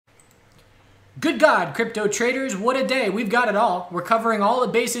Good God, crypto traders, what a day. We've got it all. We're covering all the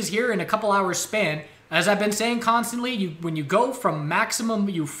bases here in a couple hours span. As I've been saying constantly, when you go from maximum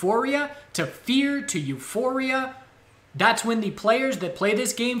euphoria to fear to euphoria, that's when the players that play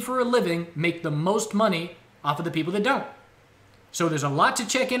this game for a living make the most money off of the people that don't. So there's a lot to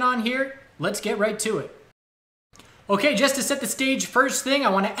check in on here. Let's get right to it. Okay, just to set the stage, first thing, I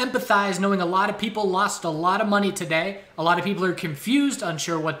want to empathize knowing a lot of people lost a lot of money today. A lot of people are confused,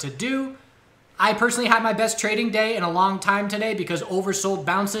 unsure what to do. I personally had my best trading day in a long time today because oversold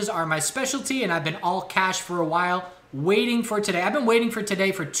bounces are my specialty, and I've been all cash for a while waiting for today. I've been waiting for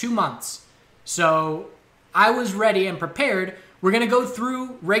today for 2 months. So I was ready and prepared. We're going to go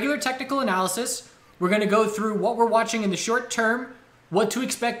through regular technical analysis. We're going to go through what we're watching in the short term, what to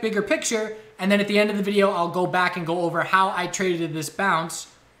expect bigger picture, and then at the end of the video, I'll go back and go over how I traded this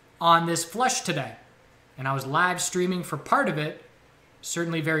bounce on this flush today. And I was live streaming for part of it.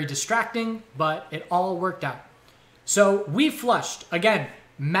 Certainly very distracting, but it all worked out. So we flushed. Again,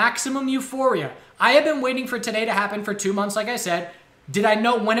 maximum euphoria. I have been waiting for today to happen for 2 months, like I said. Did I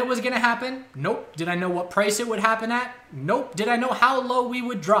know when it was going to happen? Nope. Did I know what price it would happen at? Nope. Did I know how low we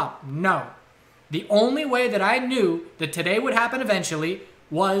would drop? No. The only way that I knew that today would happen eventually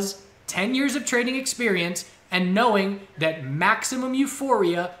was 10 years of trading experience and knowing that maximum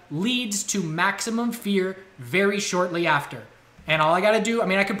euphoria leads to maximum fear very shortly after. And all I got to do,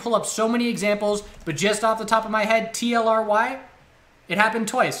 I can pull up so many examples, but just off the top of my head, TLRY, it happened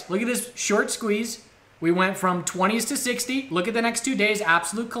twice. Look at this short squeeze. We went from 20s to 60. Look at the next 2 days,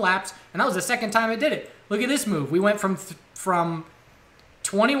 absolute collapse. And that was the second time it did it. Look at this move. We went from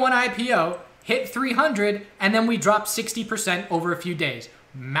 21 IPO, hit 300, and then we dropped 60% over a few days.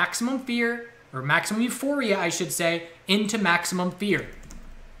 Maximum fear, or maximum euphoria, I should say, into maximum fear.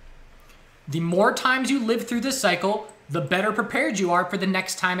 The more times you live through this cycle, the better prepared you are for the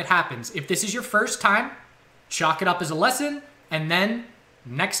next time it happens. If this is your first time, chalk it up as a lesson, and then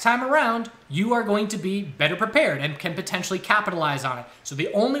next time around, you are going to be better prepared and can potentially capitalize on it. So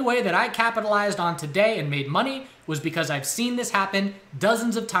the only way that I capitalized on today and made money was because I've seen this happen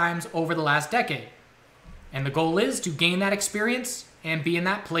dozens of times over the last decade. And the goal is to gain that experience and be in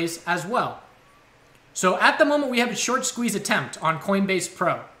that place as well. So at the moment, we have a short squeeze attempt on Coinbase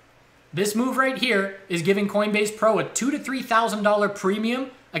Pro. This move right here is giving Coinbase Pro a $2,000 to $3,000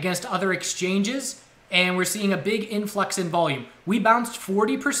 premium against other exchanges, and we're seeing a big influx in volume. We bounced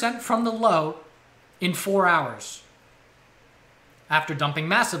 40% from the low in 4 hours. After dumping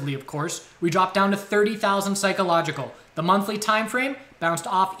massively, of course, we dropped down to 30,000 psychological. The monthly time frame bounced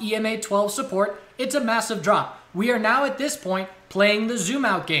off EMA 12 support. It's a massive drop. We are now at this point playing the zoom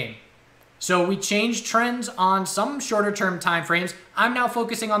out game. So we changed trends on some shorter term time frames. I'm now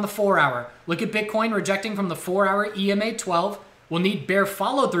focusing on the 4 hour. Look at Bitcoin rejecting from the 4 hour EMA 12. We'll need bear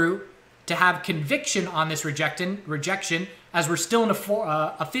follow through to have conviction on this rejection as we're still in a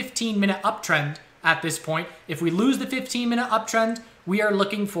 15-minute uptrend at this point. If we lose the 15-minute uptrend, we are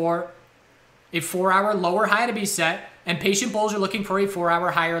looking for a 4 hour lower high to be set, and patient bulls are looking for a 4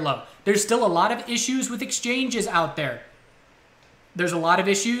 hour higher low. There's still a lot of issues with exchanges out there. There's a lot of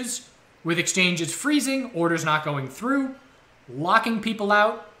issues with exchanges freezing, orders not going through, locking people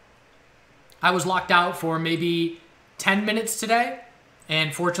out. I was locked out for maybe 10 minutes today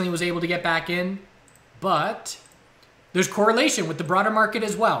and fortunately was able to get back in. But there's correlation with the broader market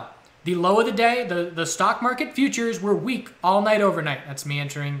as well. The low of the day, the stock market futures were weak all night overnight. That's me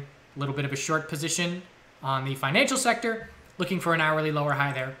entering a little bit of a short position on the financial sector, looking for an hourly lower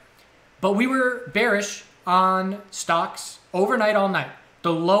high there. But we were bearish on stocks overnight all night.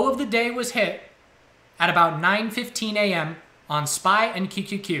 The low of the day was hit at about 9:15 a.m. on SPY and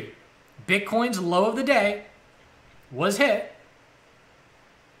QQQ. Bitcoin's low of the day was hit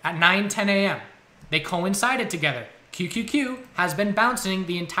at 9:10 a.m. They coincided together. QQQ has been bouncing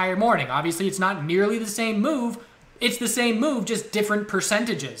the entire morning. Obviously, it's not nearly the same move. It's the same move, just different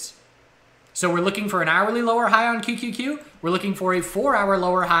percentages. So we're looking for an hourly lower high on QQQ. We're looking for a 4 hour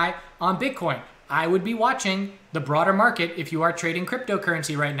lower high on Bitcoin. I would be watching the broader market if you are trading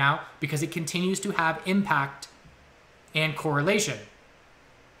cryptocurrency right now because it continues to have impact and correlation.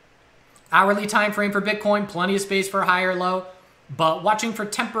 Hourly time frame for Bitcoin, plenty of space for higher low, but watching for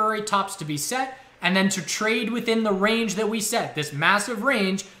temporary tops to be set and then to trade within the range that we set, this massive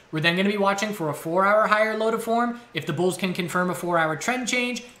range. We're then going to be watching for a 4 hour higher low to form. If the bulls can confirm a 4 hour trend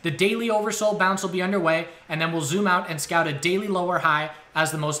change, the daily oversold bounce will be underway, and then we'll zoom out and scout a daily lower high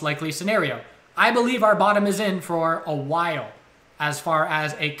as the most likely scenario. I believe our bottom is in for a while as far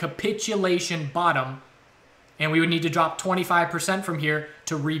as a capitulation bottom, and we would need to drop 25% from here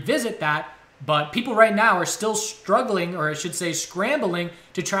to revisit that. But people right now are still struggling, or I should say scrambling,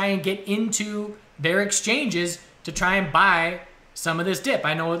 to try and get into their exchanges to try and buy some of this dip.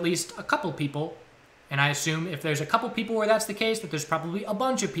 I know at least a couple people, and I assume if there's a couple people where that's the case, that there's probably a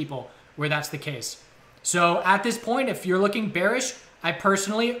bunch of people where that's the case. So at this point, if you're looking bearish, I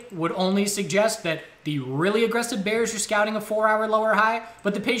personally would only suggest that the really aggressive bears are scouting a 4-hour lower high,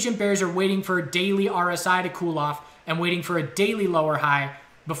 but the patient bears are waiting for a daily RSI to cool off and waiting for a daily lower high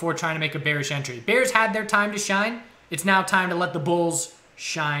before trying to make a bearish entry. Bears had their time to shine. It's now time to let the bulls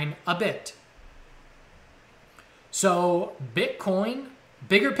shine a bit. So Bitcoin,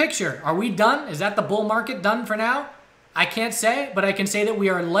 bigger picture. Are we done? Is that the bull market done for now? I can't say, but I can say that we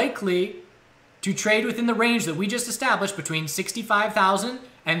are likely to trade within the range that we just established between 65,000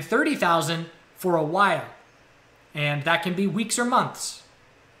 and 30,000 for a while. And that can be weeks or months.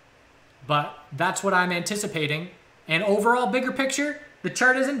 But that's what I'm anticipating. And overall, bigger picture, the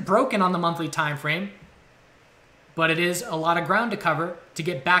chart isn't broken on the monthly time frame, but it is a lot of ground to cover to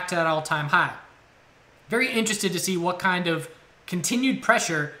get back to that all-time high. Very interested to see what kind of continued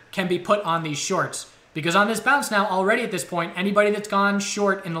pressure can be put on these shorts. Because on this bounce now, already at this point, anybody that's gone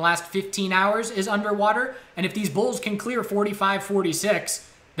short in the last 15 hours is underwater. And if these bulls can clear 45,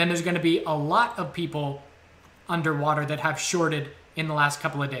 46, then there's going to be a lot of people underwater that have shorted in the last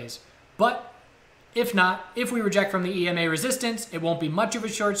couple of days. But if not, if we reject from the EMA resistance, it won't be much of a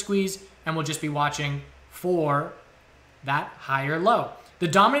short squeeze, and we'll just be watching for that higher low. The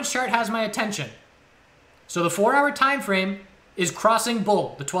dominance chart has my attention. So the 4-hour time frame is crossing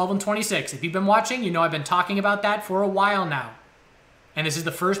bull, the 12 and 26. If you've been watching, you know I've been talking about that for a while now. And this is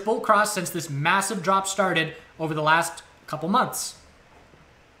the first bull cross since this massive drop started over the last couple months.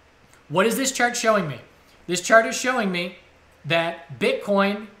 What is this chart showing me? This chart is showing me that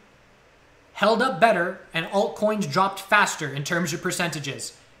Bitcoin held up better and altcoins dropped faster in terms of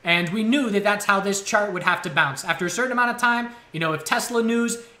percentages. And we knew that that's how this chart would have to bounce. After a certain amount of time, you know, if Tesla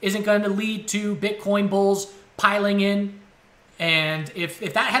news isn't going to lead to Bitcoin bulls piling in, and if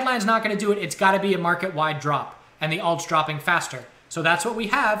that headline's not going to do it, it's got to be a market-wide drop, and the alt's dropping faster. So that's what we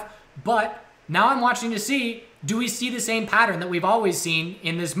have, but now I'm watching to see, do we see the same pattern that we've always seen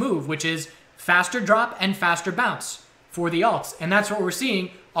in this move, which is faster drop and faster bounce for the alts. And that's what we're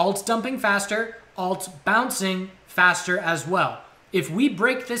seeing, alts dumping faster, alts bouncing faster as well. If we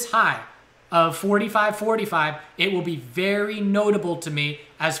break this high of 45.45, it will be very notable to me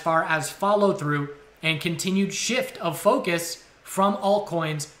as far as follow-through and continued shift of focus from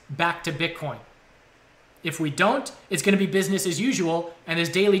altcoins back to Bitcoin. If we don't, it's going to be business as usual, and this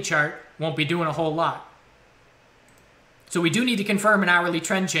daily chart won't be doing a whole lot. So we do need to confirm an hourly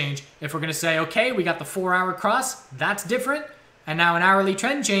trend change if we're going to say, okay, we got the 4-hour cross, that's different, and now an hourly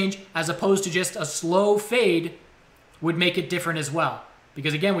trend change as opposed to just a slow fade would make it different as well.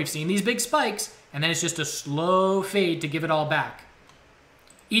 Because again, we've seen these big spikes, and then it's just a slow fade to give it all back.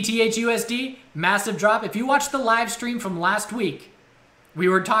 ETH/USD, massive drop. If you watched the live stream from last week, we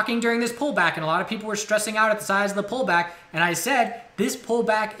were talking during this pullback, and a lot of people were stressing out at the size of the pullback, and I said, this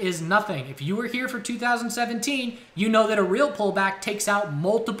pullback is nothing. If you were here for 2017, you know that a real pullback takes out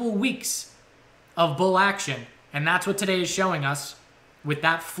multiple weeks of bull action, and that's what today is showing us with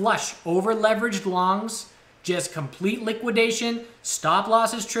that flush, over-leveraged longs, just complete liquidation, stop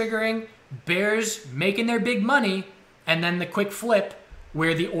losses triggering, bears making their big money, and then the quick flip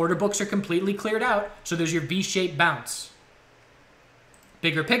where the order books are completely cleared out, so there's your V-shaped bounce.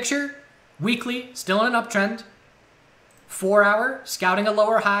 Bigger picture, weekly, still in an uptrend. 4-hour, scouting a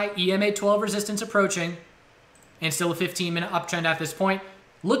lower high, EMA 12 resistance approaching, and still a 15-minute uptrend at this point,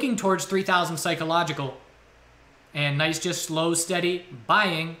 looking towards 3,000 psychological. And nice, just slow, steady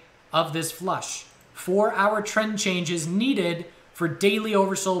buying of this flush. 4-hour trend changes needed for daily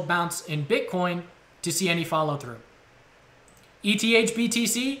oversold bounce in Bitcoin to see any follow-through. ETH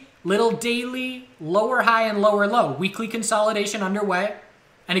BTC, little daily lower high and lower low. Weekly consolidation underway.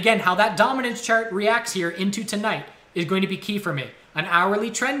 And again, how that dominance chart reacts here into tonight is going to be key for me. An hourly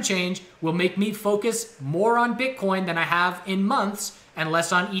trend change will make me focus more on Bitcoin than I have in months and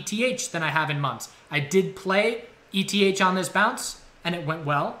less on ETH than I have in months. I did play ETH on this bounce and it went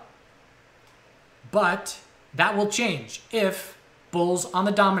well. But that will change if bulls on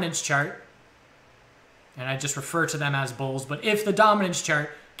the dominance chart, and I just refer to them as bulls, but if the dominance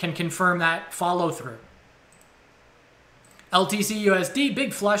chart can confirm that follow through. LTC USD,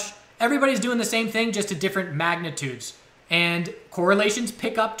 big flush. Everybody's doing the same thing, just at different magnitudes. And correlations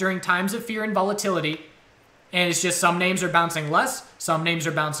pick up during times of fear and volatility. And it's just some names are bouncing less, some names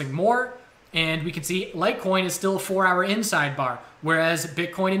are bouncing more. And we can see Litecoin is still a 4-hour inside bar, whereas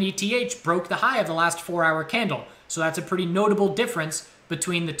Bitcoin and ETH broke the high of the last 4-hour candle. So that's a pretty notable difference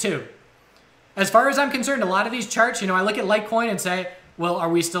between the two. As far as I'm concerned, a lot of these charts, I look at Litecoin and say, well, are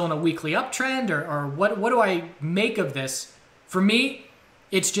we still in a weekly uptrend, or what do I make of this? For me,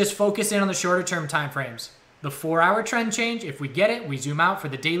 it's just focus in on the shorter term time frames. The 4-hour trend change, if we get it, we zoom out for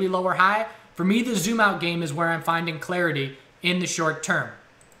the daily lower high. For me, the zoom out game is where I'm finding clarity in the short term.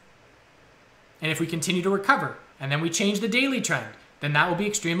 And if we continue to recover, and then we change the daily trend, then that will be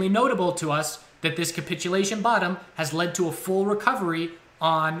extremely notable to us that this capitulation bottom has led to a full recovery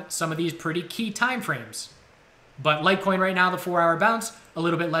on some of these pretty key time frames. But Litecoin right now, the 4-hour bounce, a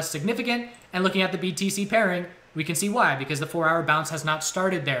little bit less significant. And looking at the BTC pairing, we can see why, because the 4-hour bounce has not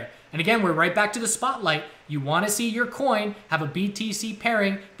started there. And again, we're right back to the spotlight. You want to see your coin have a BTC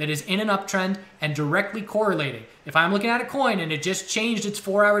pairing that is in an uptrend and directly correlating. If I'm looking at a coin and it just changed its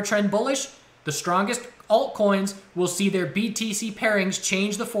 4-hour trend bullish, the strongest altcoins will see their BTC pairings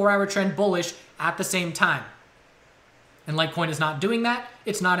change the 4-hour trend bullish at the same time. And Litecoin is not doing that.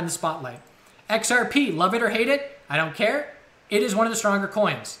 It's not in the spotlight. XRP, love it or hate it, I don't care. It is one of the stronger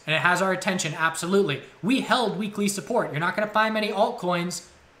coins, and it has our attention, absolutely. We held weekly support. You're not going to find many altcoins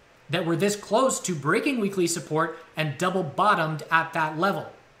that were this close to breaking weekly support and double bottomed at that level.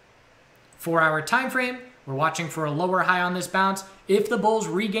 4-hour time frame, we're watching for a lower high on this bounce. If the bulls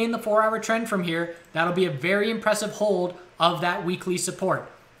regain the 4-hour trend from here, that'll be a very impressive hold of that weekly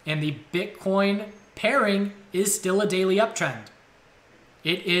support. And the Bitcoin pairing is still a daily uptrend.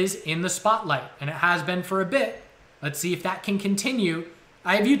 It is in the spotlight, and it has been for a bit. Let's see if that can continue.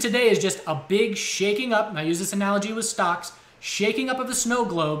 I view today as just a big shaking up, and I use this analogy with stocks, shaking up of the snow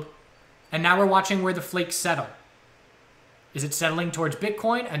globe, and now we're watching where the flakes settle. Is it settling towards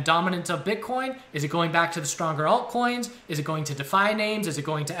Bitcoin and dominance of Bitcoin? Is it going back to the stronger altcoins? Is it going to DeFi names? Is it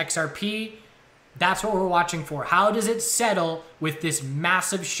going to XRP? That's what we're watching for. How does it settle with this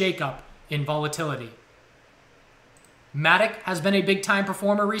massive shakeup in volatility? Matic has been a big time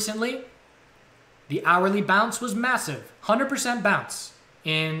performer recently. The hourly bounce was massive, 100% bounce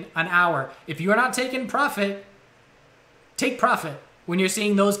in an hour. If you are not taking profit, take profit when you're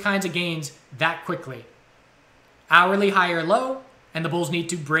seeing those kinds of gains that quickly. Hourly higher low, and the bulls need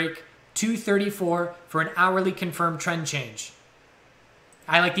to break 234 for an hourly confirmed trend change.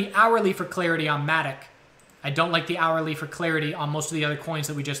 I like the hourly for clarity on Matic. I don't like the hourly for clarity on most of the other coins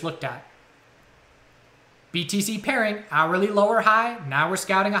that we just looked at. BTC pairing, hourly lower high. Now we're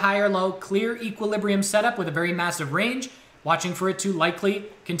scouting a higher low. Clear equilibrium setup with a very massive range. Watching for it to likely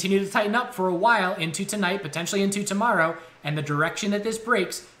continue to tighten up for a while into tonight, potentially into tomorrow. And the direction that this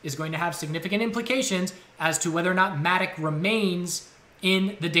breaks is going to have significant implications as to whether or not Matic remains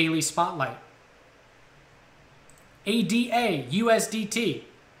in the daily spotlight. ADA, USDT.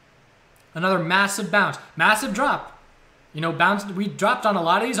 Another massive bounce. Massive drop. We dropped on a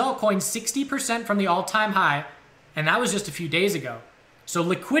lot of these altcoins 60% from the all-time high, and that was just a few days ago. So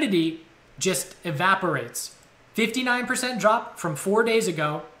liquidity just evaporates. 59% drop from 4 days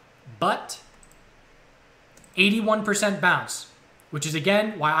ago, but 81% bounce, which is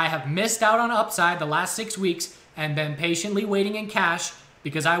again why I have missed out on upside the last 6 weeks and been patiently waiting in cash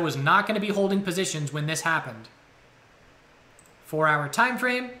because I was not going to be holding positions when this happened. 4-hour time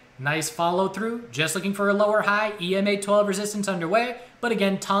frame. Nice follow through, just looking for a lower high, EMA 12 resistance underway, but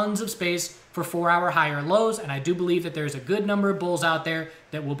again, tons of space for 4-hour higher lows, and I do believe that there's a good number of bulls out there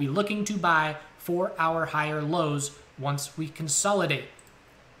that will be looking to buy 4-hour higher lows once we consolidate.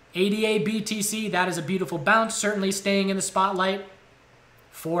 ADA BTC, that is a beautiful bounce, certainly staying in the spotlight.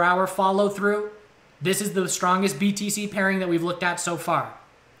 4-hour follow through. This is the strongest BTC pairing that we've looked at so far.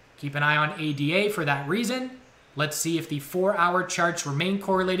 Keep an eye on ADA for that reason. Let's see if the 4-hour charts remain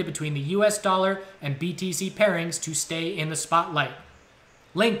correlated between the US dollar and BTC pairings to stay in the spotlight.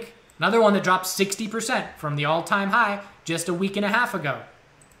 Link, another one that dropped 60% from the all-time high just a week and a half ago.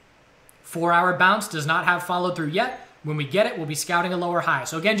 4-hour bounce does not have follow through yet. When we get it, we'll be scouting a lower high.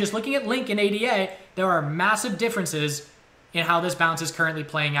 So again, just looking at Link and ADA, there are massive differences in how this bounce is currently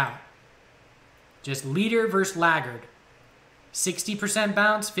playing out. Just leader versus laggard. 60%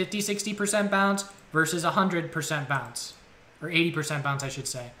 bounce, 50-60% bounce versus 100% bounce. Or 80% bounce, I should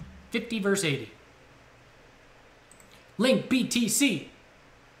say. 50 versus 80. Link BTC.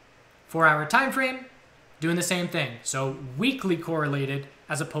 4-hour time frame, doing the same thing. So weakly correlated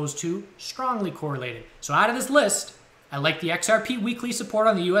as opposed to strongly correlated. So out of this list, I like the XRP weekly support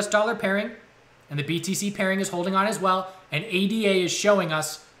on the US dollar pairing, and the BTC pairing is holding on as well, and ADA is showing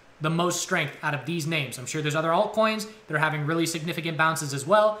us the most strength out of these names. I'm sure there's other altcoins that are having really significant bounces as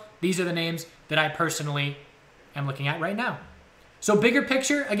well. These are the names that I personally am looking at right now. So bigger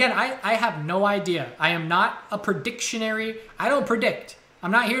picture, again, I have no idea. I am not a predictionary. I don't predict.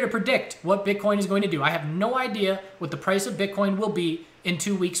 I'm not here to predict what Bitcoin is going to do. I have no idea what the price of Bitcoin will be in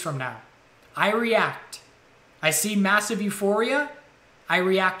 2 weeks from now. I react. I see massive euphoria, I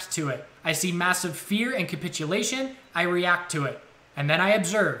react to it. I see massive fear and capitulation, I react to it. And then I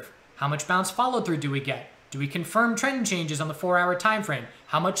observe. How much bounce follow through do we get? Do we confirm trend changes on the 4-hour time frame?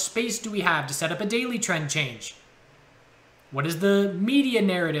 How much space do we have to set up a daily trend change? What is the media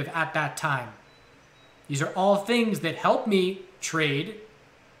narrative at that time? These are all things that help me trade.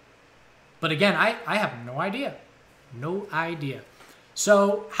 But again, I have no idea. No idea.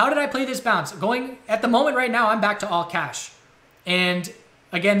 So how did I play this bounce? Going at the moment right now, I'm back to all cash. And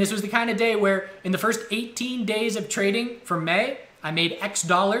again, this was the kind of day where in the first 18 days of trading for May, I made X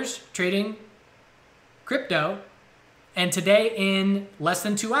dollars trading crypto. And today in less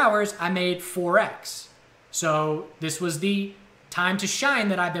than 2 hours, I made 4X. So this was the time to shine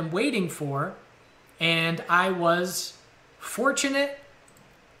that I've been waiting for. And I was fortunate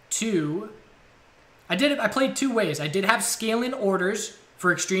to, I played two ways. I did have scale-in orders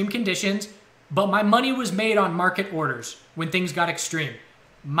for extreme conditions, but my money was made on market orders when things got extreme.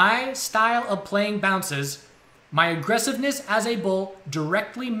 My style of playing bounces, my aggressiveness as a bull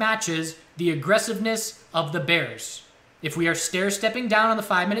directly matches the aggressiveness of the bears. If we are stair-stepping down on the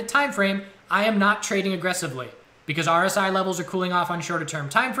 5-minute time frame, I am not trading aggressively because RSI levels are cooling off on shorter term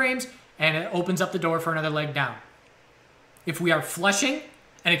time frames and it opens up the door for another leg down. If we are flushing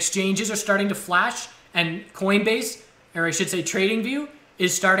and exchanges are starting to flash and Coinbase, or I should say TradingView,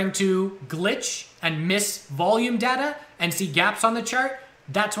 is starting to glitch and miss volume data and see gaps on the chart,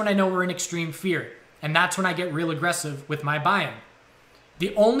 that's when I know we're in extreme fear. And that's when I get real aggressive with my buying.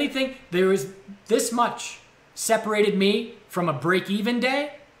 The only thing, there was this much separated me from a break-even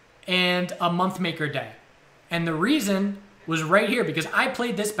day and a month maker day. And the reason was right here because I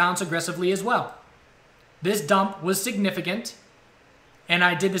played this bounce aggressively as well. This dump was significant. And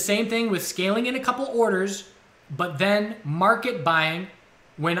I did the same thing with scaling in a couple orders, but then market buying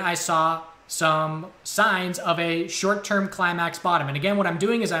when I saw some signs of a short-term climax bottom. And again, what I'm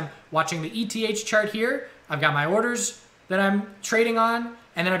doing is I'm watching the ETH chart here. I've got my orders that I'm trading on,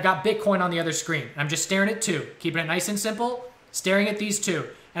 and then I've got Bitcoin on the other screen. I'm just staring at two, keeping it nice and simple, staring at these two.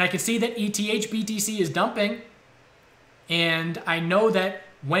 And I can see that ETH BTC is dumping, and I know that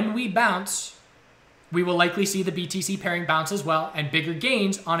when we bounce, we will likely see the BTC pairing bounce as well and bigger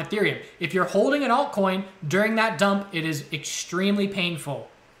gains on Ethereum. If you're holding an altcoin during that dump, it is extremely painful.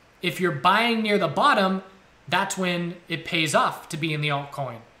 If you're buying near the bottom, that's when it pays off to be in the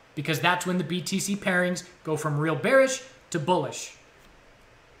altcoin because that's when the BTC pairings go from real bearish to bullish.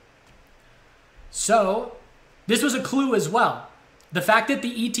 So this was a clue as well. The fact that the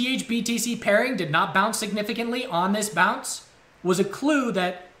ETH BTC pairing did not bounce significantly on this bounce was a clue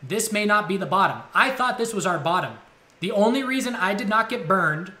that this may not be the bottom. I thought this was our bottom. The only reason I did not get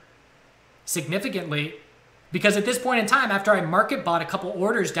burned significantly, because at this point in time, after I market bought a couple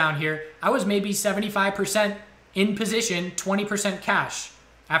orders down here, I was maybe 75% in position, 20% cash,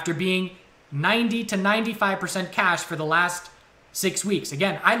 after being 90 to 95% cash for the last 6 weeks.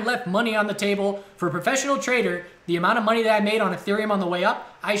 Again, I left money on the table. For a professional trader, the amount of money that I made on Ethereum on the way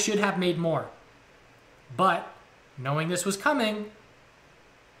up, I should have made more. But knowing this was coming,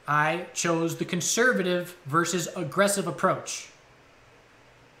 I chose the conservative versus aggressive approach.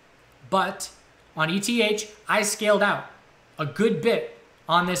 But on ETH, I scaled out a good bit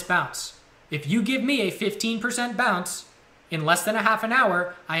on this bounce. If you give me a 15% bounce in less than a half an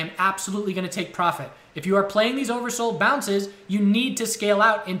hour, I am absolutely going to take profit. If you are playing these oversold bounces, you need to scale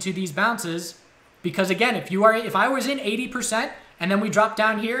out into these bounces because again, if I was in 80% and then we drop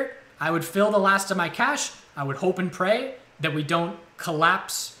down here, I would fill the last of my cash. I would hope and pray that we don't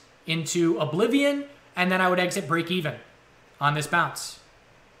collapse into oblivion, and then I would exit break even on this bounce.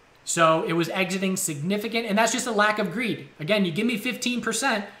 So it was exiting significant, and that's just a lack of greed. Again, you give me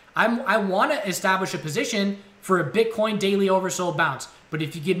 15%, I want to establish a position for a Bitcoin daily oversold bounce. But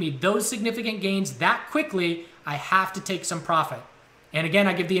if you give me those significant gains that quickly, I have to take some profit. And again,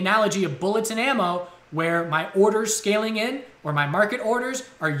 I give the analogy of bullets and ammo, where my orders scaling in or my market orders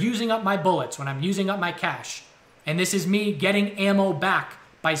are using up my bullets when I'm using up my cash. And this is me getting ammo back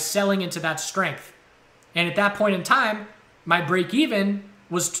by selling into that strength. And at that point in time, my break even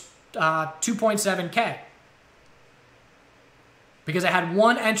was 2.7K. Because I had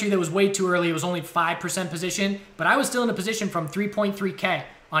one entry that was way too early. It was only 5% position, but I was still in a position from 3.3K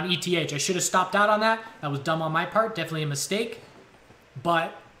on ETH. I should have stopped out on that. That was dumb on my part, definitely a mistake.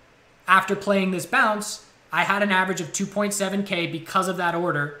 But after playing this bounce, I had an average of 2.7K because of that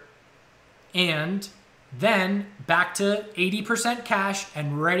order. And then back to 80% cash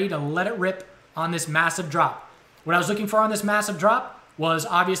and ready to let it rip on this massive drop. What I was looking for on this massive drop was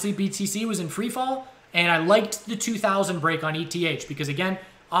obviously BTC was in free fall, and I liked the 2000 break on ETH because again,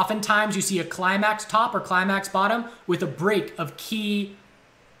 Oftentimes you see a climax top or climax bottom with a break of key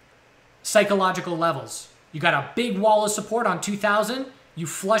psychological levels. You got a big wall of support on 2000. You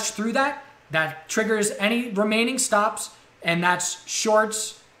flush through that. That triggers any remaining stops, and that's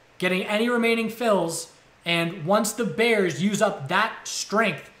shorts getting any remaining fills. And once the bears use up that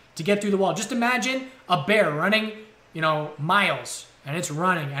strength to get through the wall, just imagine a bear running, miles, and it's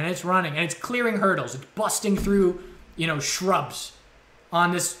running and it's running and it's clearing hurdles. It's busting through, shrubs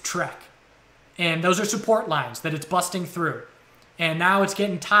on this trek. And those are support lines that it's busting through. And now it's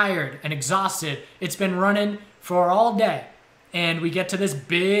getting tired and exhausted. It's been running for all day. And we get to this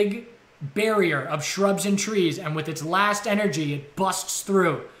big barrier of shrubs and trees, and with its last energy, it busts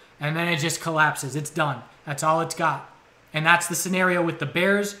through, and then it just collapses. It's done. That's all it's got. And that's the scenario with the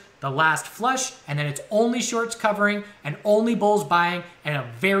bears, the last flush, and then it's only shorts covering and only bulls buying and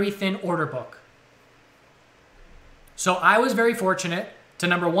a very thin order book. So I was very fortunate to,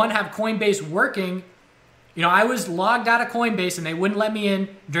 number one, have Coinbase working. I was logged out of Coinbase and they wouldn't let me in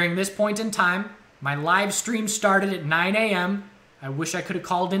during this point in time. My live stream started at 9 a.m. I wish I could have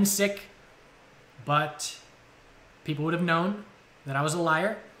called in sick, but people would have known that I was a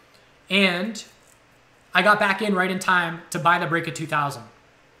liar. And I got back in right in time to buy the break of 2000.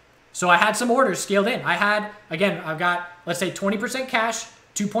 So I had some orders scaled in. I've got, let's say 20% cash,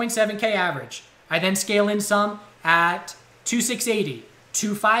 2.7K average. I then scale in some at 2,680,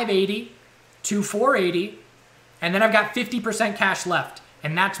 2,580, 2,480, and then I've got 50% cash left.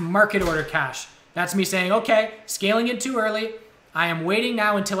 And that's market order cash. That's me saying, okay, scaling in too early. I am waiting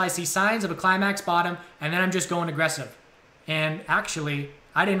now until I see signs of a climax bottom, and then I'm just going aggressive. And actually,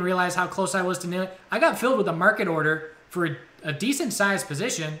 I didn't realize how close I was to nail it. I got filled with a market order for a decent sized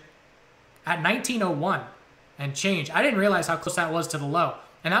position at 1901 and change. I didn't realize how close that was to the low.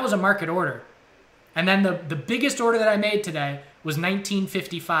 And that was a market order. And then the biggest order that I made today was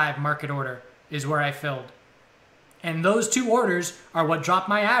 1955 market order is where I filled. And those two orders are what dropped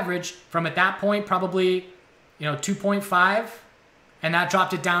my average from, at that point, probably 2.5, and that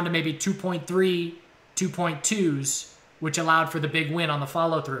dropped it down to maybe 2.3, 2.2s, which allowed for the big win on the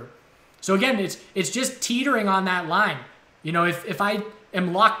follow through. So again, it's just teetering on that line. If I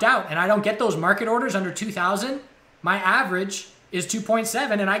am locked out and I don't get those market orders under 2,000, my average is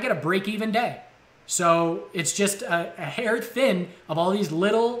 2.7 and I get a break even day. So it's just a hair thin of all these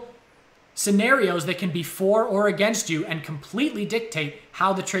little scenarios that can be for or against you and completely dictate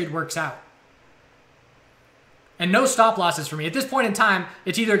how the trade works out. And no stop losses for me. At this point in time,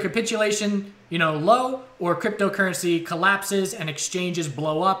 it's either a capitulation, low, or cryptocurrency collapses and exchanges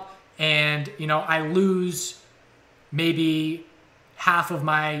blow up and, I lose maybe half of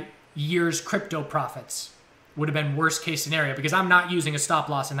my year's crypto profits. Would have been worst case scenario because I'm not using a stop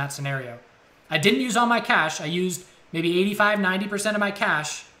loss in that scenario. I didn't use all my cash. I used maybe 85, 90% of my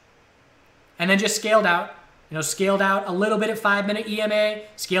cash and then just scaled out. Scaled out a little bit at 5-minute EMA,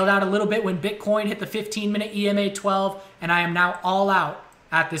 scaled out a little bit when Bitcoin hit the 15-minute EMA 12, and I am now all out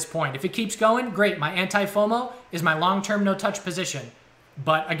at this point. If it keeps going, great. My anti-FOMO is my long-term no-touch position.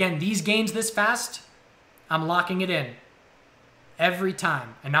 But again, these gains this fast, I'm locking it in every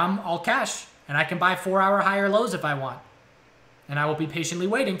time. And I'm all cash, and I can buy 4-hour higher lows if I want. And I will be patiently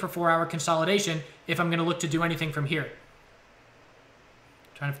waiting for 4-hour consolidation if I'm going to look to do anything from here.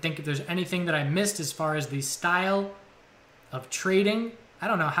 Trying to think if there's anything that I missed as far as the style of trading. I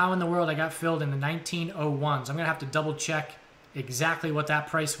don't know how in the world I got filled in the 1901s. I'm going to have to double check exactly what that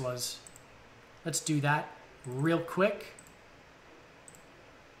price was. Let's do that real quick.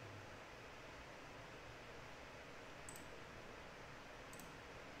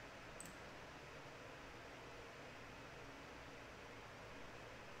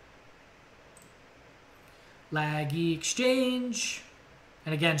 Laggy exchange.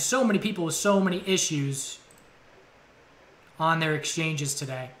 And again, so many people with so many issues on their exchanges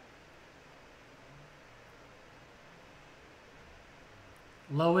today.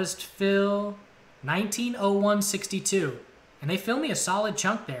 Lowest fill, 1901.62. And they fill me a solid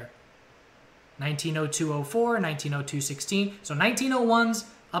chunk there. 1902.04, 1902.16. So 1901s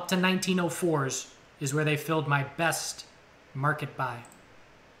up to 1904s is where they filled my best market buy.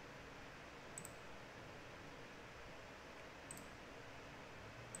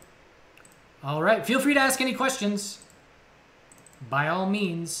 All right, feel free to ask any questions, by all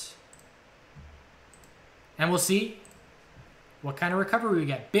means. And we'll see what kind of recovery we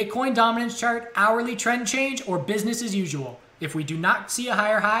get. Bitcoin dominance chart, hourly trend change, or business as usual. If we do not see a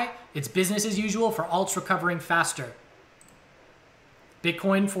higher high, it's business as usual for alts recovering faster.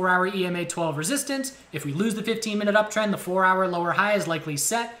 Bitcoin 4-hour EMA 12 resistance. If we lose the 15-minute uptrend, the 4-hour lower high is likely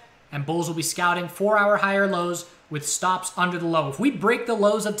set, and bulls will be scouting 4-hour higher lows with stops under the low. If we break the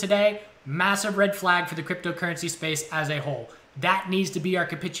lows of today, massive red flag for the cryptocurrency space as a whole. That needs to be our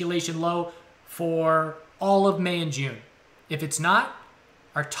capitulation low for all of May and June. If it's not,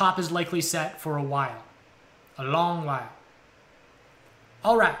 our top is likely set for a while. A long while.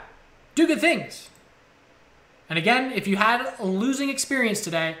 All right. Do good things. And again, if you had a losing experience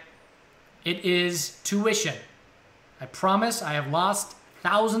today, it is tuition. I promise I have lost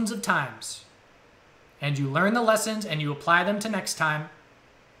thousands of times. And you learn the lessons and you apply them to next time.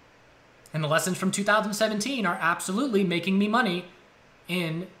 And the lessons from 2017 are absolutely making me money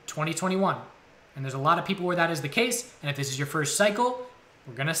in 2021. And there's a lot of people where that is the case. And if this is your first cycle,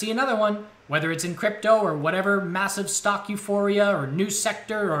 we're going to see another one, whether it's in crypto or whatever massive stock euphoria or new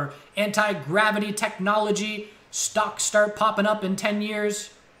sector or anti-gravity technology, stocks start popping up in 10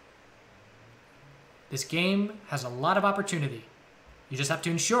 years. This game has a lot of opportunity. You just have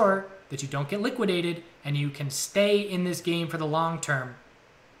to ensure that you don't get liquidated and you can stay in this game for the long term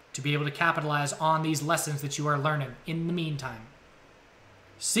to be able to capitalize on these lessons that you are learning in the meantime.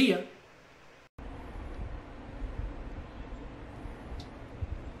 See ya.